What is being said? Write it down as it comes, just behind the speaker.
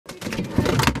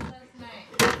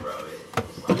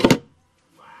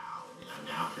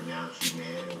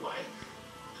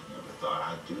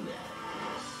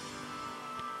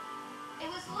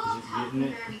isn't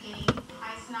it?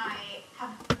 Ice and I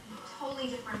have totally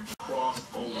different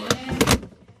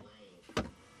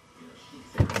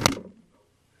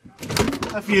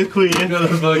A few quid.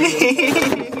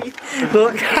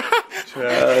 Look.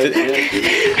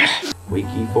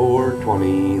 Wakey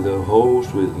 420, the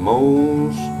host with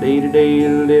most day-to-day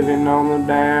living on the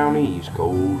down east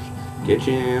coast,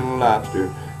 catching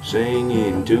lobster,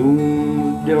 singing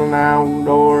tunes, dealing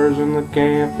outdoors in the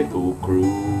Campico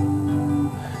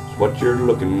crew. It's what you're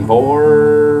looking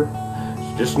for.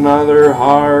 It's just another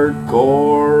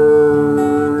hardcore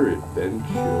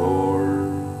adventure.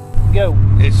 Go.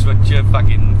 It's what you're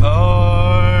fucking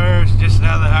for. It's just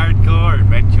another hardcore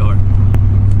adventure.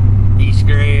 East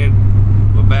Grand,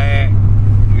 we're back.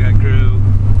 We got crew.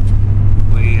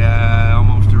 We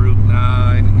almost to Route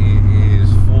 9. It is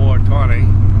 4:20.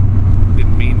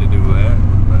 Didn't mean to do that,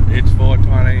 but it's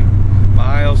 4:20.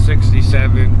 Mile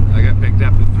 67. I got picked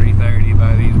up at 3:30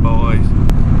 by these boys.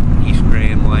 East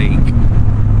Grand Lake.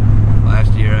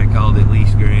 Last year I called it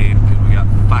Least Grand because we got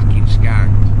fucking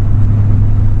skunked.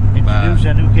 Introduce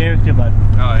a new character, bud.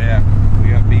 Oh yeah, we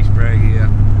got B Sprague here.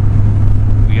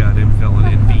 We got him filling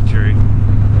in, featuring.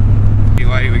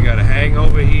 Anyway, we got a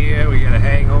hangover here. We got a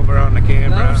hangover on the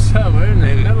camera. No, we're in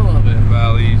the middle of it.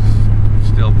 Well, he's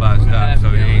still buzzed up, so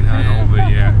he ain't hungover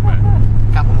yet. But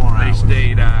Couple more they hours.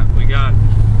 stayed up. We got.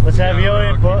 Let's have your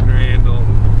input. Randall.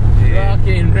 Yeah.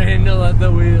 Fucking Randall at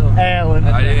the wheel. Alan.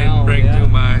 I didn't hell, bring yeah. too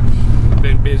much. I've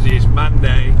been busy. It's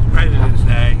Monday, President's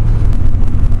Day.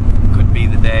 Could be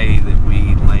the day that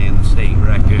we land the state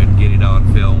record, get it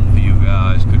on film for you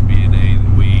guys. Could be a day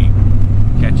that we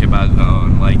catch a buzz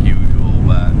on like usual,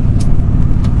 but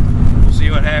we'll see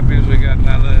what happens. We got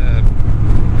another,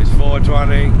 it's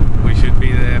 4:20. We should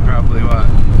be there probably what?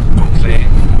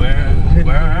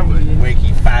 Where are we?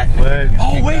 Wakey Fat.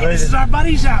 Oh wait, this is our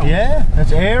buddy's house. Yeah,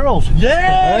 that's Errol's.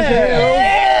 Yeah! That's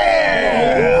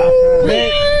Errol's.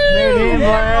 Made him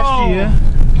last year.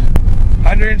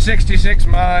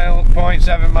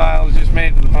 166.7 miles just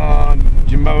made to the pond.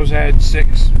 Jimbo's had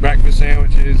 6 breakfast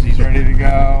sandwiches. He's ready to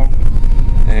go.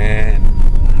 And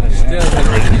Still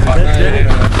ready to fuck it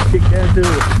up. You can't do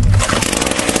it.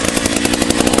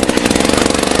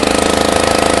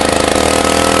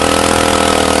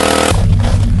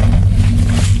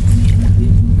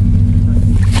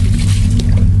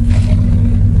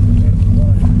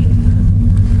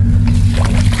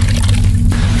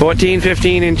 $14,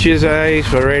 15 inches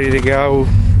ice. We're ready to go.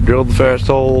 Drilled the first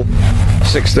hole.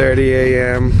 6:30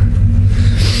 a.m.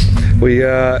 We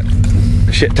got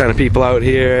a shit ton of people out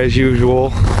here as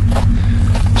usual.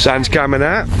 Sun's coming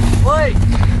up. Wait.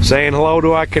 Saying hello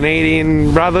to our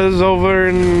Canadian brothers over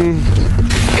in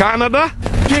Canada.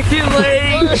 Chicken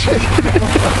legs.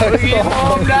 Look at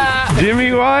mom that.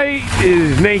 Jimmy White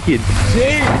is naked.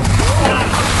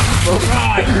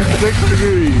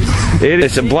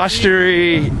 It's a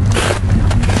blustery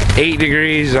 8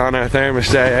 degrees on our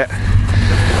thermostat.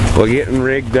 We're getting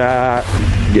rigged up,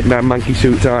 getting our monkey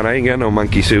suits on. I ain't got no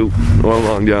monkey suit or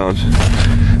long johns.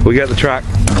 We got the truck,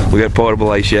 we got a portable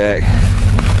ice shack.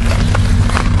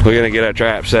 We're gonna get our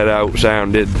trap set out,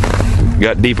 sounded.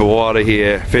 Got deeper water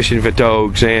here, fishing for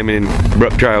toad, salmon,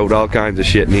 brook trout, all kinds of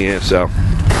shit in here. So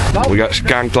we got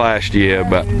skunked last year,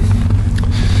 but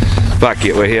fuck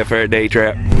it, we're here for a day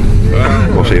trap.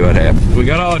 We'll see what happens. We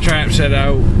got all the traps set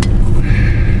out.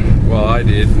 Well, I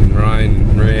did, and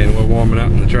Ryan ran. We're warming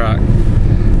up in the truck.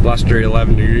 Blustery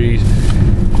 11 degrees.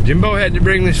 Jimbo had to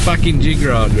bring this fucking jig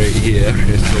rod right here.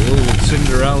 It's a little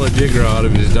Cinderella jig rod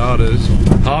of his daughter's.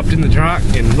 Hopped in the truck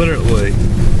and literally,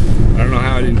 I don't know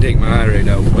how I didn't take my eye right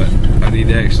out, but I need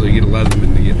to actually get a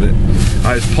Leatherman to get it.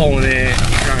 I was pulling it,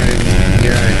 trying to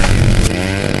get it.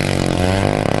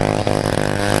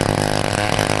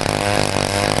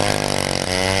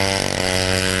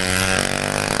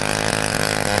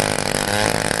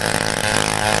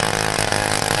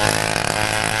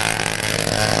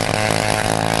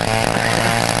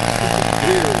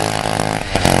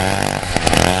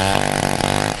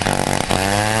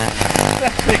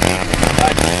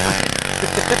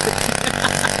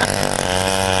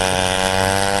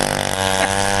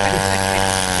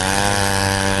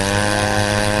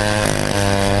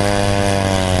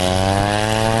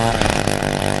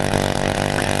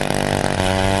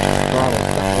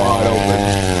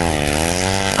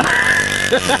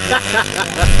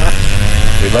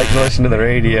 We'd like to listen to the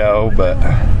radio, but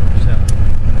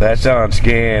that's on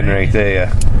scan right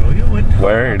there.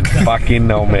 We're in fucking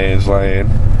no man's land.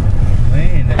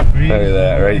 Look at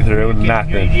that, right through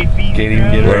nothing. Can't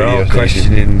even get a radio. We're all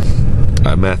questioning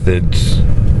our methods,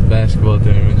 Basketball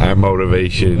tournament. our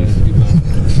motivation,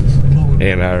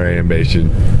 and our ambition.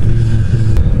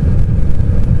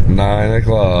 9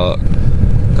 o'clock.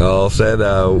 All set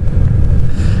out.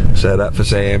 Set up for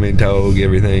salmon, togue,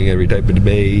 everything, every type of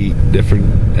bait,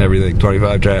 different everything.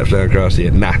 25 traps down across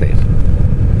here, nothing.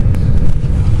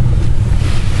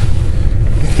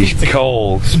 He's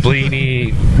cold.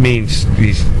 Spleeny means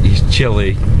he's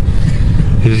chilly.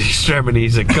 His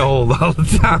extremities are cold all the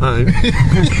time.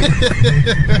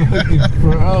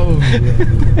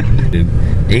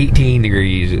 18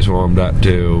 degrees it's warmed up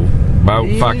to. About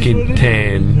fucking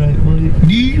 10.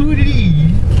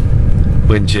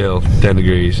 Wind chill, 10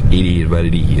 degrees. It is what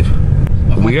it is.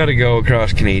 We gotta go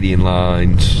across Canadian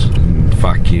lines and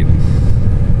fucking...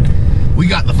 We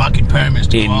got the fucking permits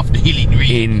to go off the Hilly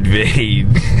Green. Invade.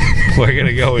 We're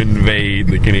gonna go invade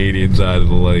the Canadian side of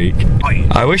the lake.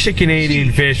 I wish a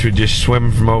Canadian fish would just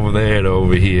swim from over there to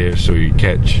over here so you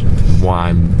catch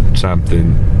one,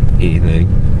 something, anything.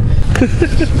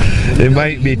 It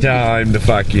might be time to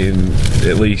fucking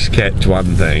at least catch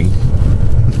one thing.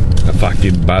 A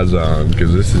fucking buzz on,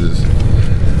 because this is...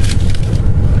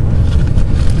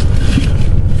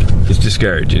 It's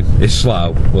discouraging. It's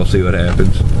slow. We'll see what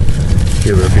happens.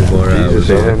 Give her a few more hours.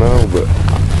 I don't know, but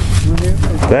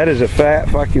that is a fat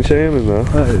fucking salmon, though.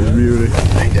 That is beauty.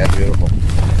 Ain't that beautiful?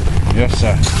 Yes,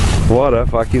 sir. What a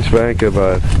fucking spanker,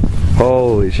 bud.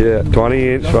 Holy shit.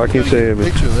 20-inch fucking salmon.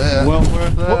 Picture of that. Well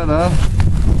worth that, huh?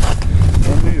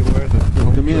 I need it worth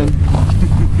it. Come in.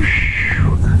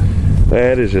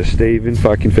 That is a Steven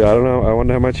fucking fish. I don't know. I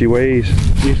wonder how much he weighs.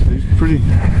 He's pretty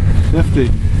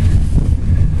hefty.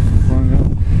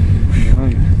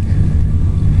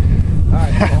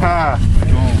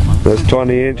 That's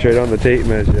 20-inch right on the tape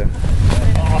measure.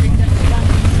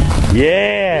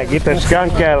 Yeah, get the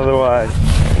skunk out of the way.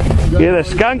 Get the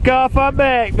skunk off our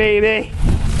back, baby.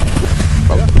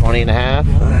 About 20 and a half.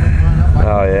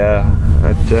 Oh yeah,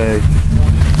 I'd say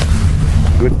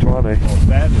good 20.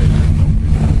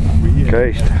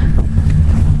 Christ.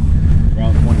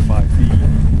 Around 25 feet.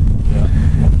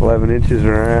 11 inches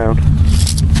around.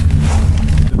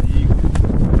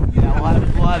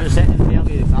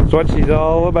 That's what she's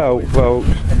all about, folks.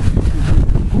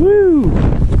 Woo!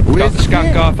 Got the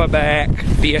skunk off her back.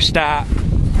 Fiesta.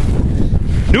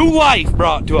 New life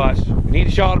brought to us. We need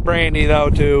a shot of brandy though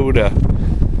too to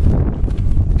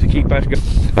keep us going.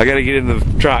 I gotta get in the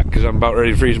truck because I'm about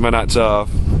ready to freeze my nuts off.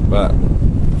 But we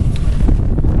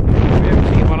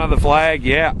haven't seen one on the flag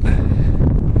yet.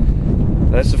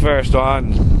 That's the first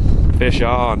one. Fish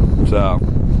on. So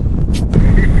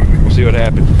we'll see what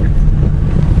happens.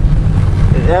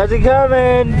 How's it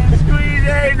coming? Squeeze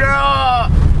it, draw!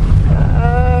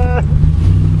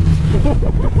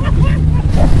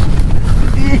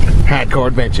 Hardcore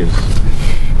adventures.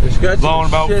 Blowing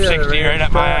about 60 right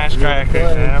up my ass crack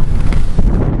right now.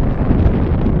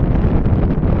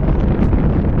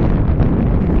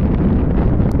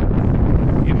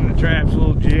 Giving the traps a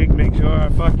little jig, make sure our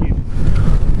fucking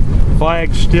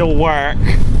flags still work.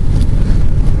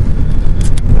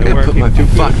 I'm gonna put my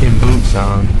fucking boots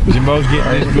on. Jimbo's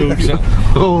getting his boots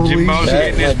on. Jimbo's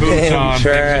getting his boots on. Things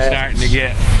are starting to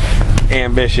get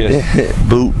ambitious.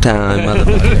 Boot time,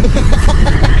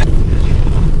 motherfucker.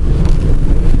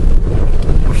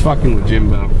 We're fucking with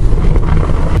Jimbo.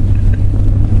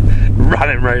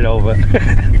 Running right over.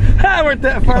 Ah, weren't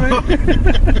that funny?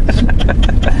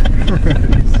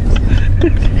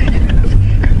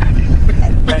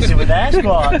 Messing with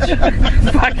Asquatch.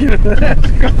 Fucking with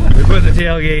Asquatch. We put the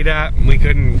tailgate up and we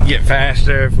couldn't get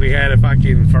faster. If we had a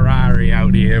fucking Ferrari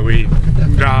out here, we'd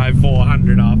drive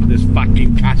 400 off of this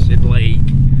fucking cussed lake.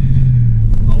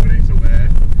 Oh, it ain't so bad.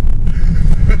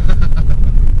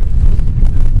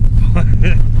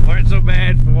 Weren't so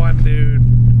bad for one dude.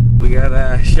 We got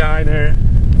a shiner.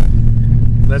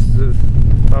 That's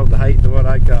about the height of what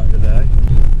I caught today.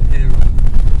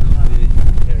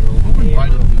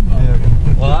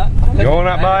 What? Going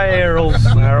up by Errol's,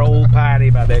 our old party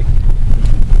buddy.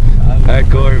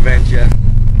 Hardcore adventure.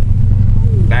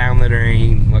 Down the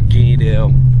drain. What can you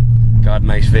do? Caught a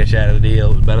nice fish out of the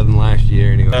deal. It was better than last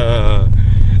year anyway.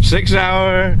 6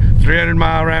 hour, 300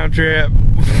 mile round trip.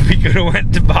 We could have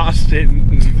went to Boston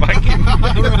and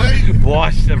fucking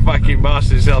watched the fucking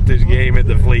Boston Celtics game at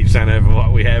the Fleet Center for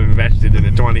what we have invested in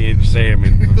a 20-inch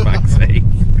salmon, for fuck's sake.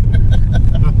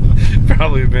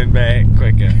 Probably been back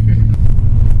quicker.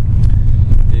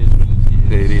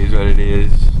 It is what it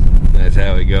is. That's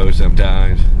how it goes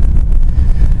sometimes.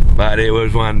 But it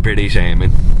was one pretty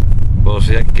salmon. We'll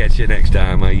catch you next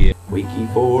time, I guess. Wiki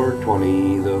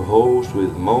 420, the host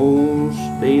with most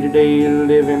day-to-day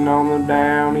living on the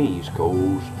down East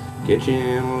Coast.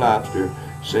 Catching lobster,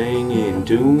 singing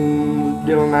tunes,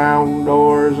 Dylan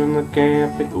Outdoors and the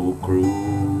Camp Pickle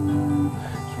crew.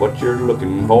 what you're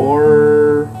looking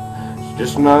for. It's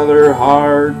just another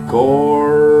hardcore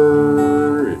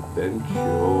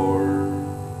adventure.